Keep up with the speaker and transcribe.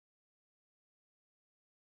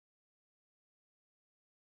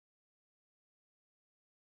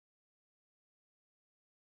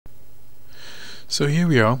So here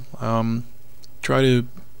we are. Try to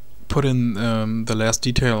put in the last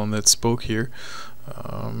detail on that spoke here.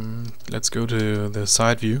 Let's go to the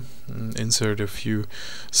side view and insert a few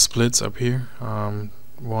splits up here.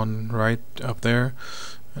 One right up there,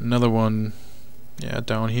 another one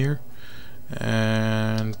down here,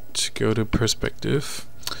 and go to perspective,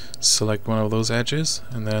 select one of those edges,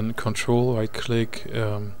 and then control right click,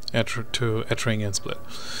 add to edge ring and split.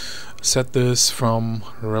 Set this from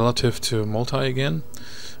relative to multi again.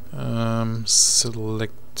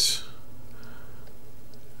 Select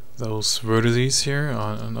those vertices here,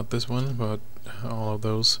 not this one, but all of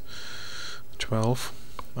those 12.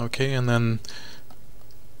 Okay, and then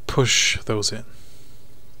push those in.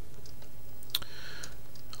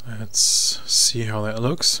 Let's see how that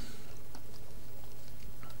looks.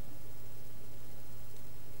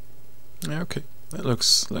 Okay, that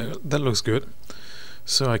looks good.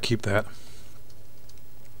 So I keep that.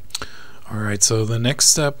 Alright, so the next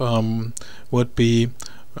step would be,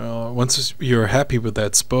 once you're happy with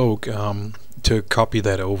that spoke, to copy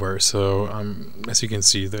that over. So as you can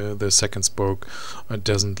see, the second spoke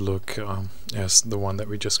doesn't look as the one that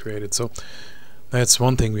we just created. So that's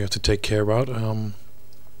one thing we have to take care about.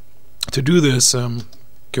 To do this,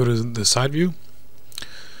 go to the side view,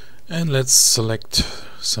 and let's select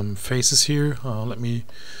some faces here. Let me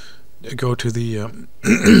go to the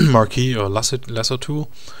marquee or lasso tool.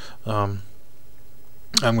 I'm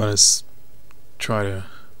gonna try to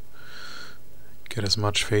get as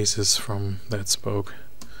much faces from that spoke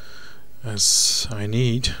as I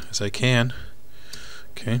can.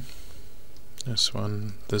 Okay, this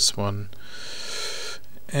one,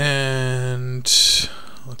 and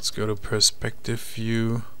let's go to perspective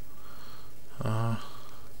view.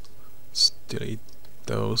 Let's delete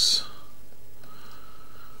those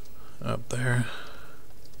up there.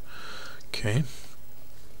 Okay,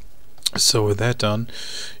 so with that done,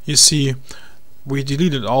 you see we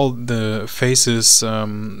deleted all the faces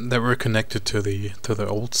that were connected to the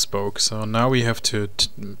old spoke. So now we have to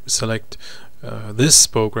select this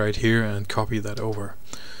spoke right here and copy that over.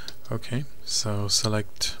 Okay, so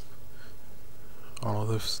select all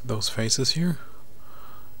of those faces here.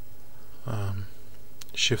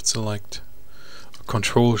 Shift select,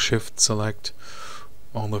 Control Shift select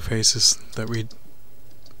all the faces that we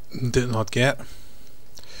did not get.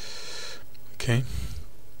 Okay,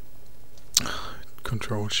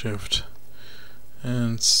 Control Shift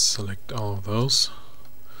and select all of those.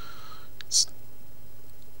 Let's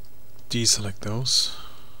deselect those.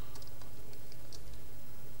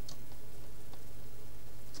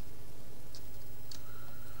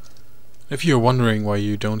 If you're wondering why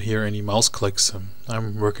you don't hear any mouse clicks,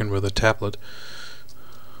 I'm working with a tablet.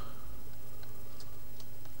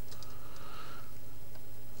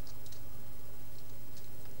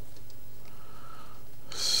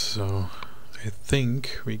 So I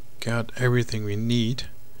think we got everything we need.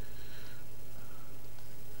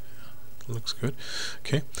 Looks good.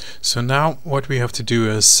 Okay, so now what we have to do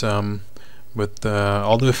is, with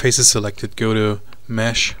all the faces selected, go to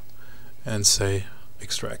Mesh and say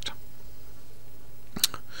Extract.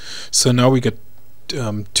 So now we get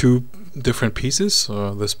two different pieces,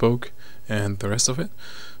 the spoke and the rest of it.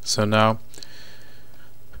 So now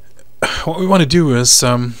what we want to do is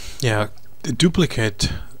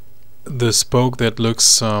duplicate the spoke that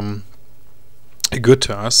looks good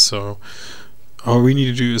to us. So all we need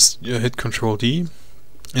to do is hit Control D,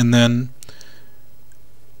 and then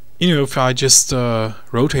if I just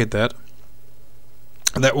rotate that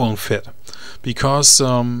won't fit, because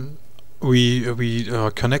we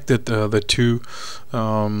connected the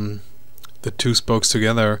two spokes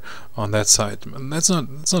together on that side. And that's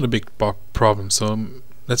not a big problem. So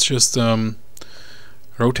let's just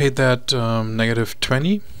rotate that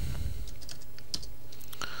 -20.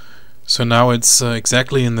 So now it's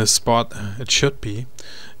exactly in the spot it should be.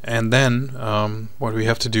 And then what we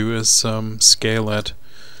have to do is scale that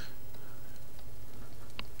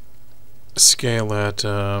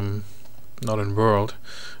not in world,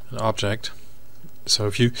 an object. So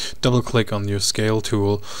if you double click on your scale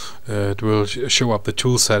tool, it will show up the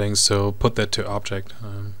tool settings, so put that to object,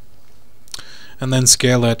 and then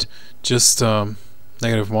scale it just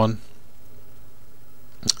 -1.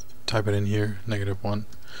 Type it in here, -1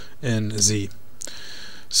 in Z.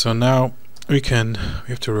 So now we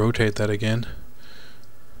have to rotate that again.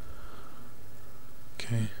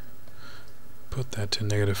 Okay, put that to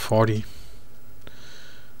 -40.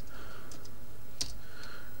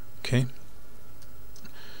 Okay,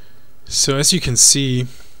 so as you can see,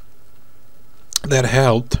 that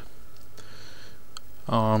helped.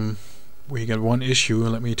 We got one issue.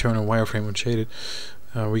 Let me turn on wireframe and shaded.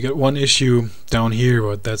 We got one issue down here,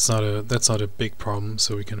 but that's not a big problem,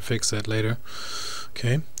 so we can fix that later.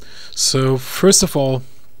 Okay, so first of all,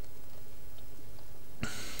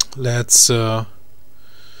 let's try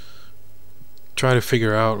to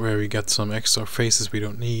figure out where we got some extra faces we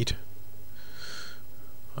don't need.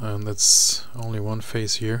 That's only one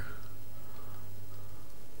face here.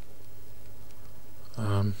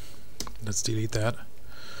 Let's delete that,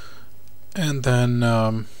 and then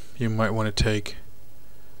you might want to take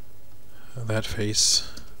that face,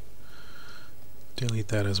 delete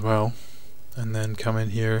that as well, and then come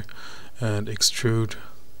in here and extrude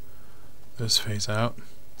this face out.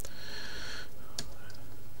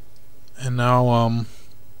 And now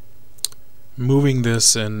moving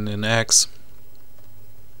this in X.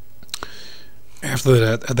 After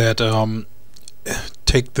that,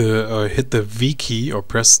 take the hit the V key, or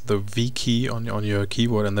press the V key on your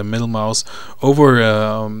keyboard and the middle mouse over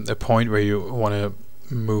a point where you want to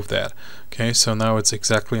move that. Okay, so now it's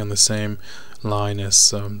exactly on the same line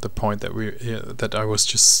as the point that I was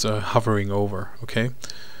just hovering over. Okay,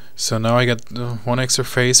 so now I got one extra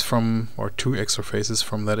face from, or two extra faces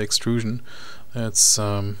from that extrusion. That's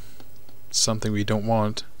something we don't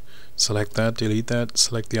want. Select that, delete that,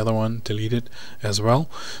 select the other one, delete it as well.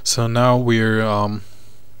 So now we're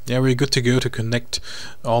we're good to go to connect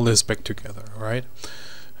all this back together, right?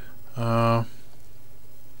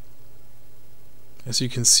 As you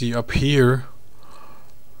can see up here,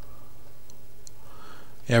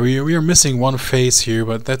 we are missing one face here,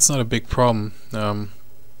 but that's not a big problem. I'm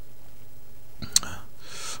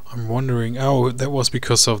wondering, oh, that was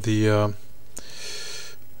because of the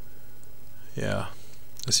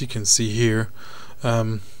as you can see here,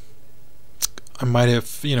 I might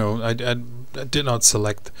have, I did not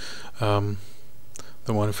select the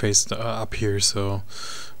one face up here, so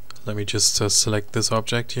let me just select this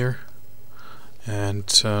object here,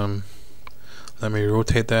 and let me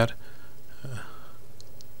rotate that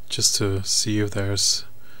just to see if there's,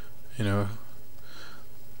 if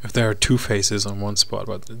there are two faces on one spot,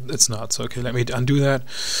 but it's not. So okay, let me undo that.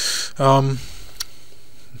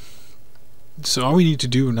 So all we need to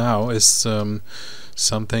do now is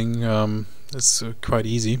something that's quite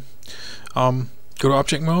easy. Go to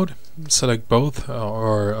object mode, select both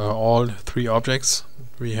or all three objects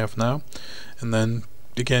we have now, and then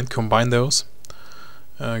again combine those.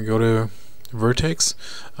 Go to vertex.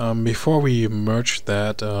 Before we merge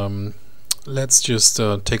that, let's just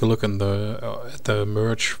take a look at the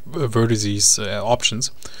merge vertices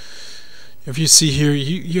options. If you see here,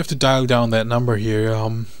 you have to dial down that number here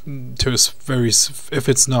to a if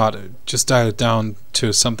it's not, just dial it down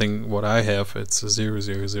to something what I have. It's a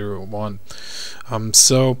 0001.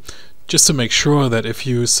 So just to make sure that if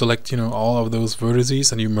you select all of those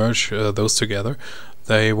vertices and you merge those together,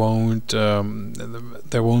 they won't just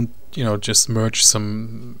merge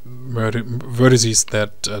some vertices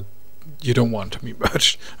that you don't want to be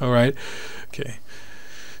merged. All right, okay.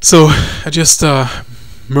 So I just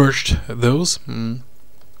merged those.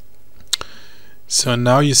 So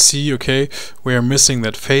now you see, okay, we are missing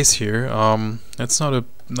that face here. That's not a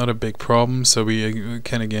big problem, so we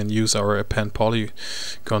can again use our append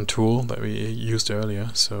polygon tool that we used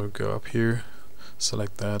earlier. So go up here,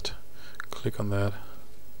 select that, click on that,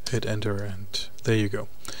 hit enter, and there you go.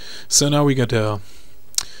 So now we got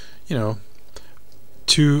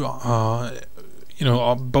two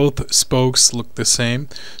both spokes look the same.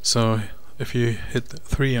 So if you hit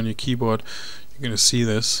 3 on your keyboard, you're gonna see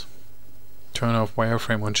this. Turn off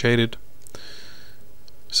wireframe unshaded.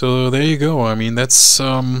 So there you go. I mean, that's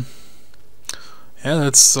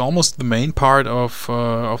that's almost the main part of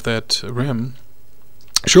that rim.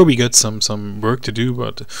 Sure, we got some work to do,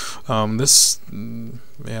 but this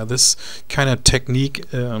kind of technique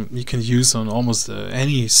you can use on almost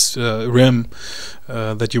any rim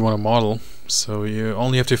that you want to model. So you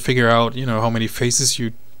only have to figure out how many faces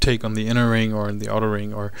you take on the inner ring or in the outer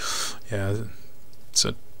ring, or so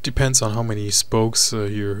it depends on how many spokes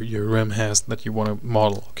your rim has that you want to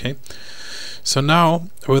model. Okay, so now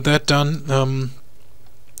with that done,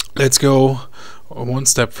 let's go one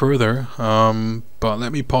step further, but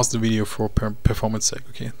let me pause the video for performance sake.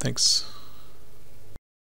 Okay, thanks.